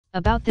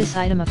About this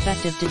item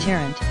effective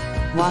deterrent,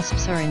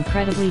 wasps are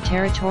incredibly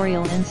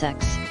territorial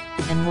insects,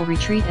 and will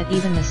retreat at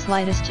even the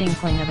slightest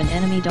inkling of an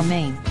enemy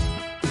domain.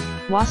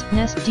 Wasp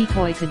Nest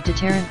Decoy could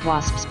deterrent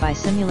wasps by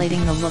simulating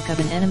the look of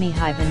an enemy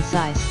hive in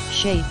size,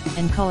 shape,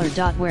 and color.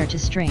 Where to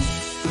string?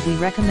 We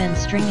recommend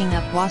stringing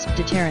up Wasp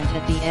Deterrent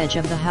at the edge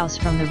of the house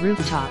from the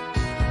rooftop,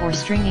 or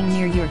stringing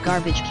near your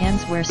garbage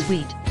cans where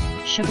sweet,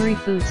 sugary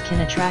foods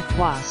can attract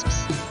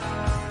wasps.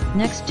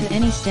 Next to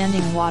any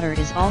standing water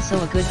is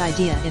also a good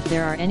idea if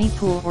there are any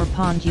pool or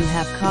pond you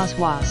have, cause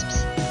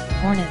wasps,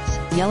 hornets,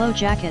 yellow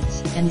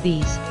jackets, and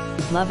bees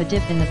love a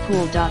dip in the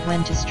pool.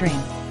 When to string?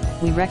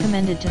 We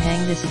recommended to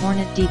hang this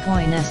hornet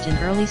decoy nest in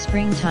early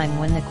springtime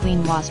when the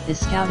queen wasp is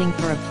scouting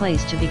for a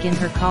place to begin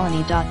her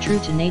colony. True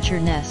to nature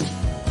nest,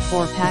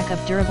 4-pack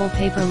of durable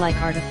paper like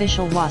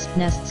artificial wasp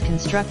nests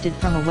constructed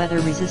from a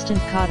weather-resistant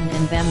cotton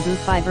and bamboo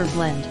fiber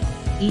blend.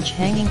 Each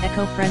hanging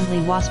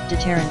eco-friendly wasp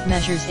deterrent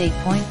measures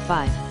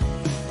 8.5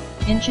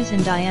 inches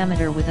in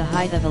diameter with a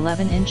height of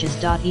 11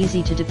 inches.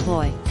 Easy to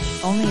deploy,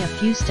 only a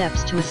few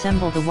steps to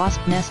assemble the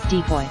wasp nest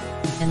decoy,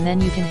 and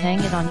then you can hang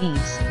it on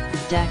eaves,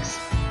 decks,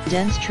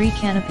 dense tree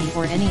canopy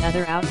or any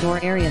other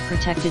outdoor area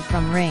protected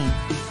from rain.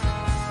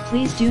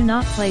 Please do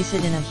not place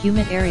it in a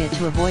humid area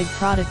to avoid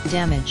product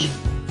damage.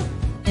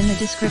 In the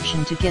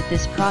description to get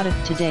this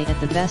product today at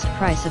the best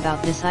price.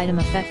 About this item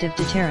effective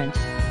deterrent,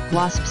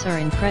 wasps are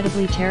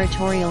incredibly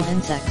territorial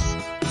insects,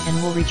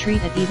 and will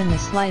retreat at even the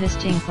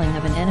slightest inkling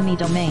of an enemy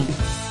domain.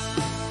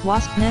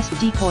 Wasp Nest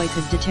Decoy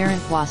could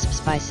deterrent wasps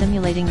by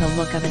simulating the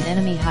look of an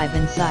enemy hive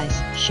in size,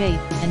 shape,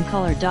 and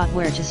color.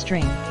 Where to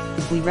string?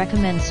 We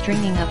recommend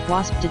stringing up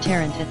Wasp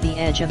Deterrent at the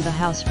edge of the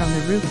house from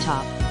the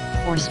rooftop,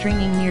 or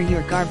stringing near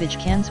your garbage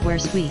cans where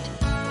sweet,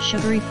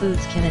 sugary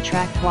foods can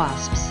attract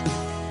wasps.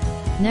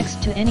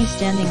 Next to any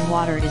standing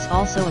water is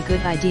also a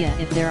good idea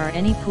if there are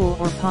any pool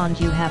or pond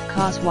you have,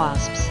 cause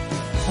wasps,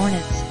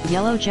 hornets,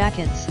 yellow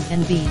jackets,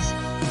 and bees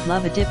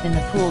love a dip in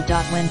the pool.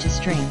 When to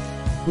string?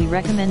 We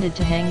recommended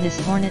to hang this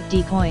hornet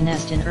decoy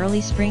nest in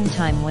early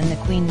springtime when the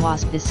queen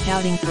wasp is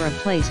scouting for a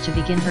place to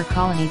begin her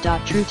colony.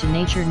 True to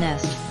nature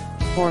nest,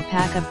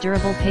 4-pack of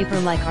durable paper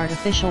like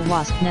artificial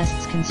wasp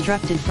nests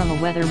constructed from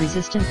a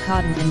weather-resistant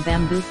cotton and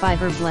bamboo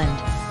fiber blend.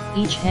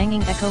 Each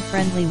hanging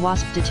eco-friendly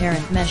wasp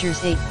deterrent measures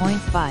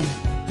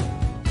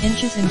 8.5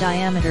 inches in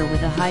diameter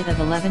with a height of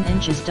 11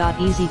 inches.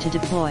 Easy to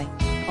deploy,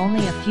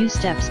 only a few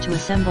steps to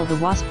assemble the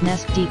wasp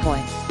nest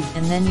decoy,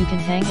 and then you can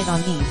hang it on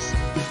eaves,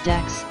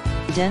 decks,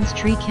 dense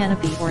tree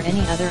canopy or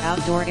any other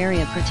outdoor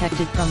area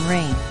protected from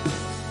rain.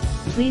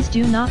 Please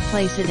do not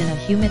place it in a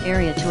humid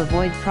area to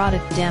avoid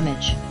product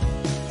damage.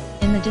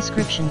 In the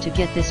description to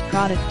get this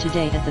product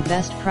today at the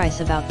best price.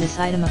 About this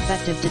item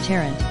effective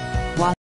deterrent,